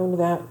fucking owned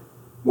that.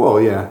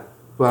 Well, yeah.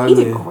 But He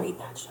did great in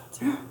that show,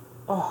 too. Yeah.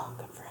 Oh,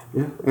 good for him.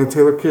 Yeah. And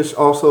Taylor Kitsch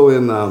also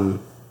in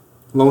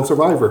Lone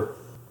Survivor.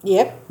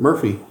 Yep.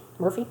 Murphy.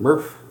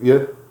 Murph.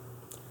 Yeah.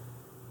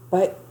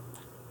 But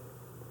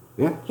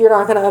Yeah. you're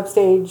not going to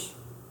upstage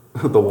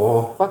The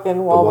Wall. fucking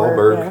The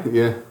Wahlberg. Wahlberg.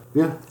 Yeah.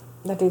 Yeah.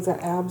 That dude's got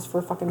abs for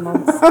fucking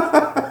months.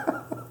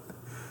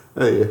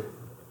 Hey.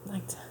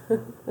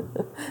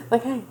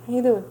 Like, hey, how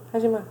you doing?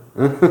 How's your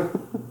mother?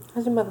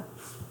 How's your mother?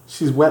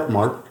 She's wet,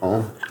 Mark.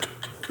 Oh.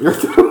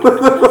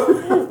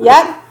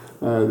 Yep.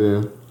 Oh,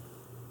 damn.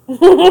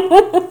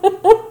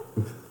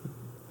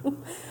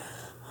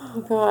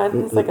 Oh, God.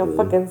 It's like a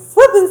fucking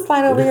slip and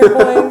slide over here,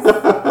 boys.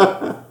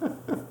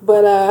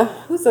 But,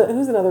 who's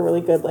another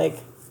really good, like...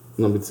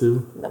 Number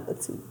 2. Number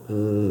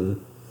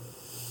 2.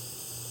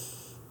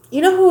 You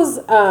know who's,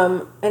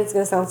 and it's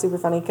going to sound super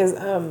funny, because,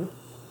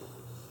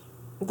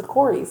 the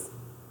Coreys.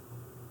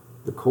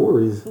 The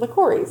Coreys. The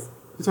Coreys.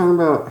 You talking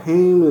about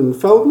Haim and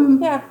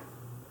Feldman? Yeah.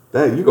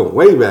 That you go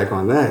way back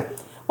on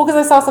that. Well,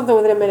 because I saw something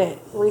with them in it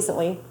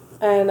recently,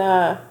 and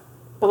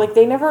but like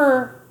they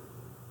never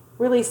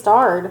really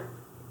starred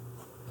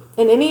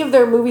in any of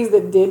their movies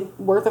that did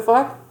worth a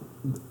fuck.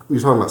 You're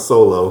talking about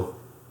Solo,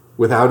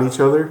 without each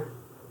other.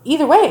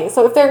 Either way,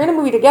 so if they're in a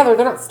movie together,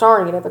 they're not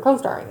starring in it; they're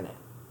co-starring in it.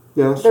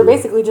 Yeah, that's They're true.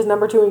 basically just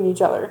number 2ing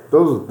each other.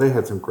 They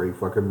had some great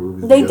fucking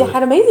movies. They together.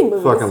 had amazing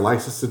movies. Fucking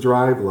License to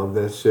Drive, love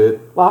that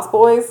shit. Lost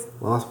Boys.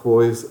 Lost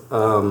Boys,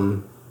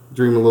 Dream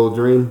a Little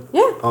Dream.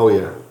 Yeah. Oh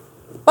yeah.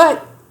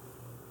 But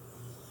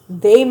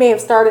they may have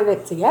started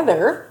it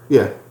together.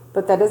 Yeah.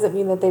 But that doesn't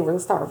mean that they were the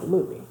star of the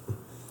movie.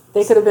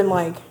 They could have been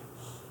like,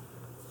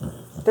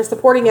 they're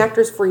supporting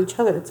actors for each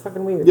other. It's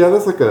fucking weird. Yeah,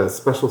 that's like a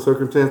special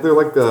circumstance. They're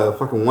like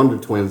fucking Wonder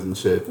Twins and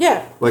shit.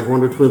 Yeah. Like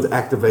Wonder Twins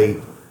activate,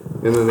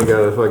 and then they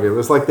gotta fucking.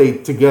 It's like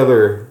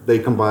they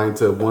combine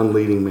to one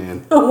leading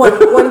man. one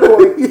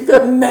Corey.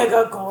 The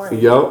mega Corey.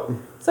 Yup.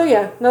 So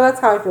yeah, no, that's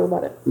how I feel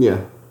about it.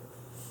 Yeah.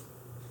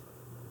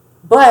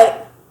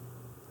 But,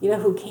 you know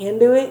who can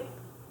do it?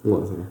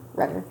 What was it?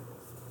 Renner.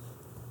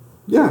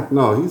 Yeah,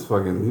 no, he's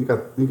fucking. He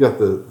got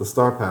the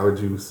star power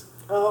juice.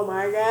 Oh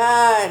my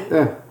god.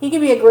 Yeah. He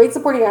could be a great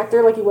supporting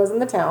actor like he was in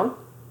The Town.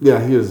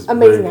 Yeah, he was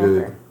Amazing very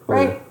good. actor. Oh,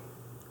 Right?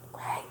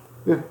 Great.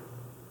 Yeah.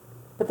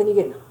 But then you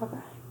get Hawkeye.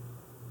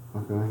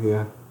 Okay.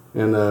 Yeah.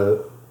 And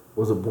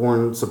was it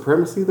Born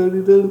Supremacy that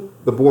he did?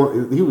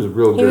 He was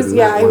real good.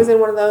 He was in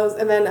one of those.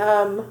 And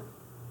then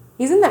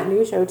he's in that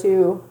new show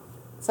too.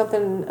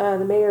 Something,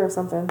 the mayor of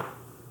something.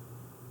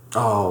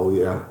 Oh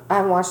yeah. I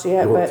haven't watched it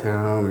yet, but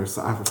Yorktown or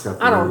something. I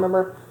forgot. I don't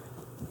remember.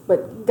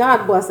 But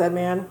God bless that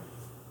man.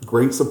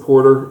 Great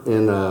supporter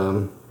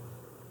and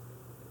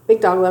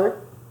Big dog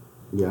lover.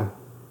 yeah.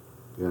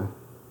 God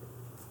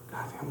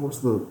damn, what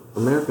was the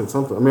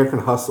American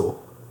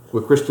Hustle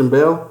with Christian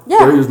Bale? Yeah.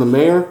 Where he was the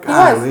mayor.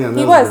 God damn,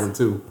 He that was. was good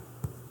too.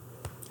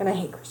 And I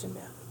hate Christian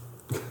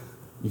Bale.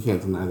 You can't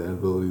deny that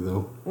ability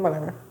though.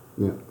 Whatever.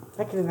 Yeah.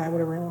 I can deny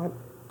whatever I want.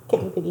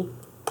 Can't be piggy.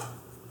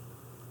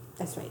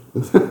 That's right.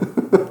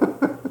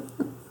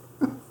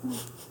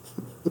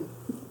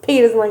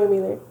 Piggy doesn't like him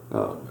either.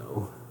 Oh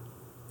no.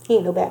 He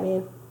ain't no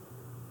Batman.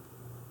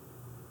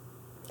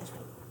 That's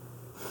right.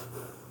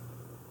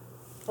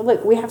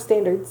 Look, we have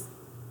standards.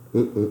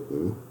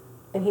 Mm-mm-mm.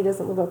 And he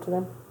doesn't live up to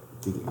them.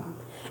 Damn.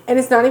 And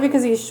it's not even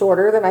because he's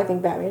shorter than I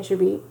think Batman should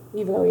be,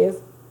 even though he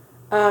is.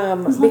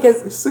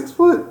 He's 6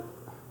 foot.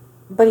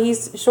 But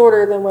he's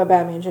shorter than what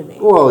Batman should be.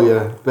 Well,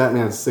 yeah.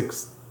 Batman's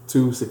 6'2",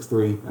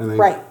 6'3", I think.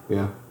 Right.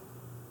 Yeah.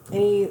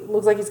 And he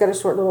looks like he's got a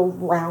short little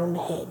round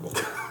head.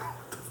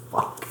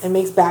 Fuck. And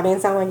makes Batman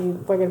sound like he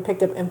fucking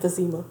picked up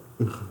emphysema.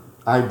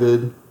 I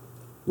did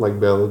like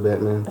Bale as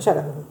Batman. Shut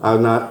up.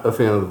 I'm not a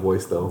fan of the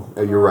voice, though.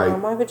 You're right.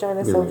 My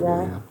vagina's so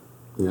dry.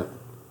 Yeah.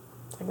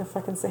 It's like a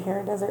fucking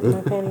Sahara Desert in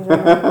my panties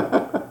right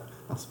now.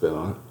 I'll spit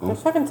on it. Oh.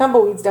 There's fucking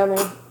tumbleweeds down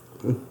there.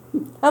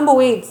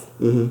 Tumbleweeds.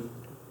 Mm-hmm.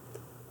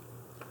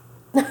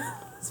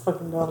 It's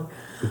fucking dumb.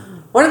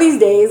 One of these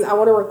days, I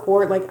want to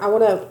record, I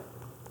want to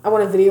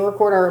video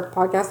record our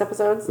podcast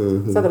episodes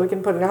so that we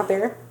can put it out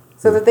there.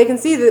 So that they can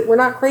see that we're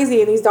not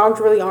crazy and these dogs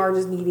really are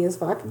just needy as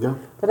fuck. Yeah.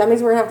 But that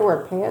means we're going to have to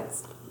wear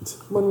pants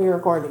when we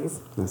record these.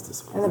 That's And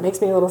disappointing. that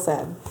makes me a little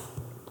sad.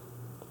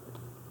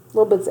 A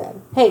little bit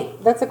sad. Hey,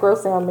 that's a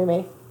gross sound,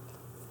 Mimi.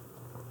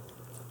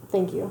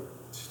 Thank you.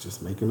 She's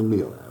just making a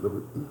meal out of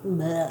it.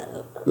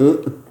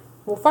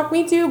 Well, fuck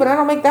me too, but I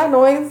don't make that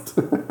noise.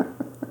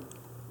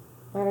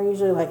 I don't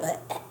usually like that.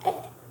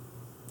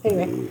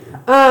 Anyway.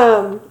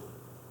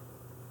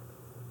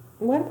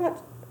 What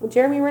about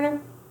Jeremy Renner?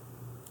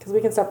 Because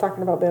we can stop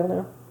talking about Bale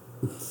now.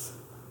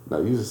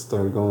 No, you just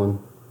started going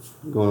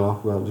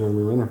off about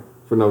Jeremy Renner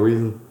for no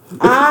reason.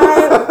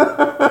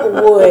 I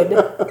would.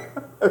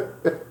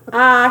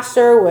 I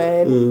sure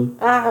would.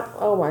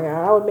 Oh my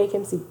God. I would make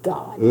him see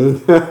God.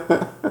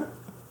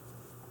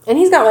 And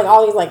he's got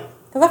all these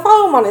because I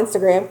follow him on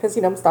Instagram because,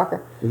 I'm a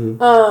stalker.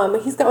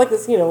 He's got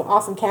this,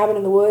 awesome cabin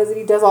in the woods and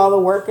he does all the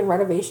work and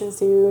renovations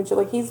too. And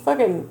shit. He's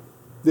fucking,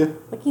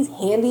 he's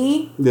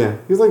handy. Yeah,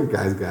 he's like a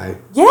guy's guy.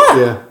 Yeah.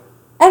 Yeah.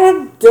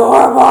 And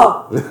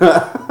adorable.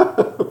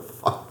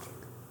 Fuck.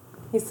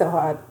 He's so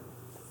hot.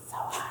 So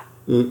hot.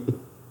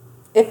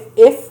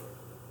 If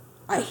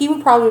he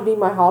would probably be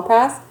my hall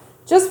pass,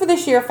 just for the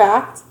sheer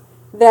fact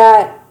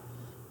that,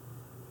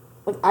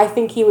 I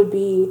think he would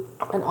be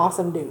an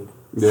awesome dude.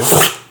 Yeah.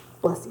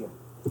 Bless you.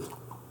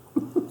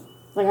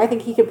 I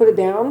think he could put it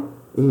down,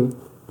 and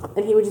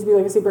he would just be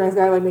a super nice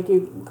guy, make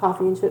you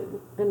coffee and shit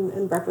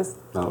and breakfast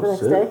the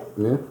next day.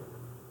 Yeah.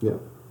 Yeah.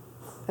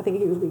 I think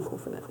he would be cool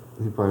for that.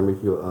 He'd probably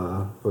make you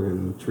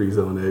fucking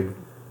chorizo and egg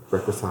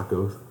breakfast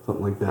tacos,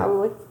 something like that.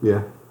 Probably.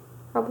 Yeah.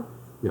 Probably.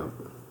 Yeah.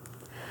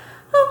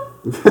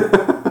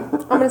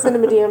 I'm gonna send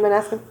him a DM and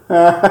ask him.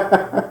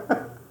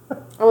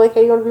 I'm like,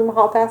 hey, you want to be my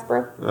hall pass,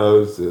 bro?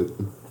 Oh shit.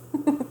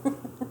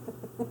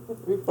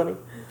 It'd be funny.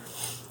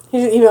 He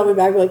just emailed me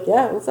back, like,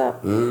 yeah, what's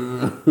up?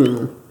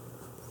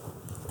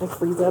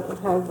 Freeze up and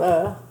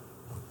have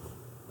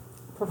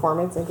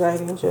performance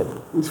anxiety and shit.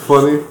 It's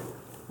funny.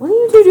 What are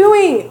you two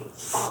doing?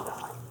 Oh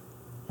God,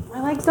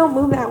 my legs don't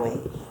move that way.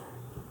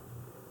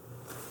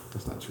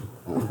 That's not true.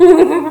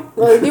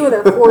 Well, they do when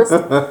they're forced.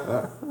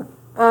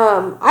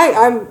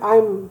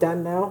 I'm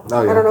done now.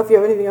 Oh, yeah. I don't know if you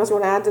have anything else you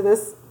want to add to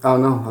this. Oh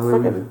no, I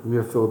mean we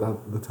have filled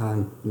out the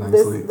time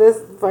nicely.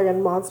 This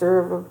fucking monster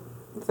of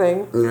a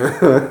thing.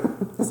 Yeah.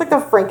 It's like the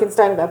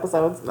Frankenstein of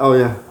episodes. Oh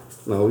yeah.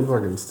 No, we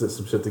fucking stitched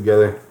some shit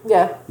together.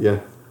 Yeah. Yeah.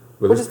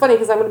 Which is funny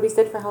because I'm gonna be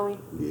stitched for Halloween.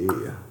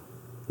 Yeah.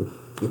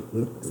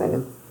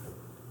 Excited.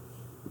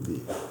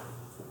 Yeah.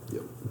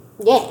 Yep.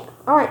 Yeah.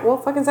 All right. Well,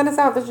 fucking send us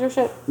out. This is your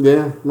shit.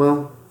 Yeah.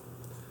 Well,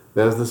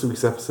 that was this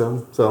week's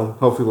episode. So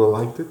hopefully you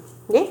liked it.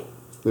 Yeah.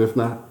 If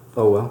not,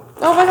 oh well.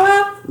 Oh my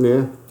God.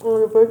 Yeah.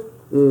 Oh, good.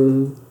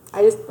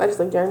 I just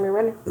like Jeremy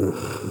Renner.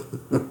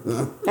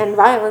 And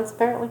violence,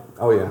 apparently.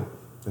 Oh yeah,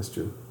 that's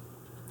true.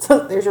 So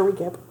there's your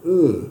recap.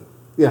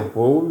 Yeah.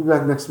 Well, we'll be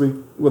back next week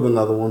with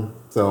another one.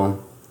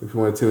 So if you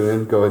want to tune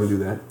in, go ahead and do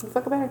that. You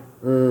fuck better.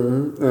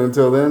 And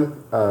until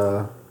then,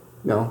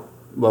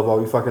 love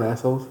all you fucking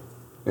assholes,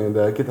 and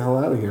get the hell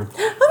out of here.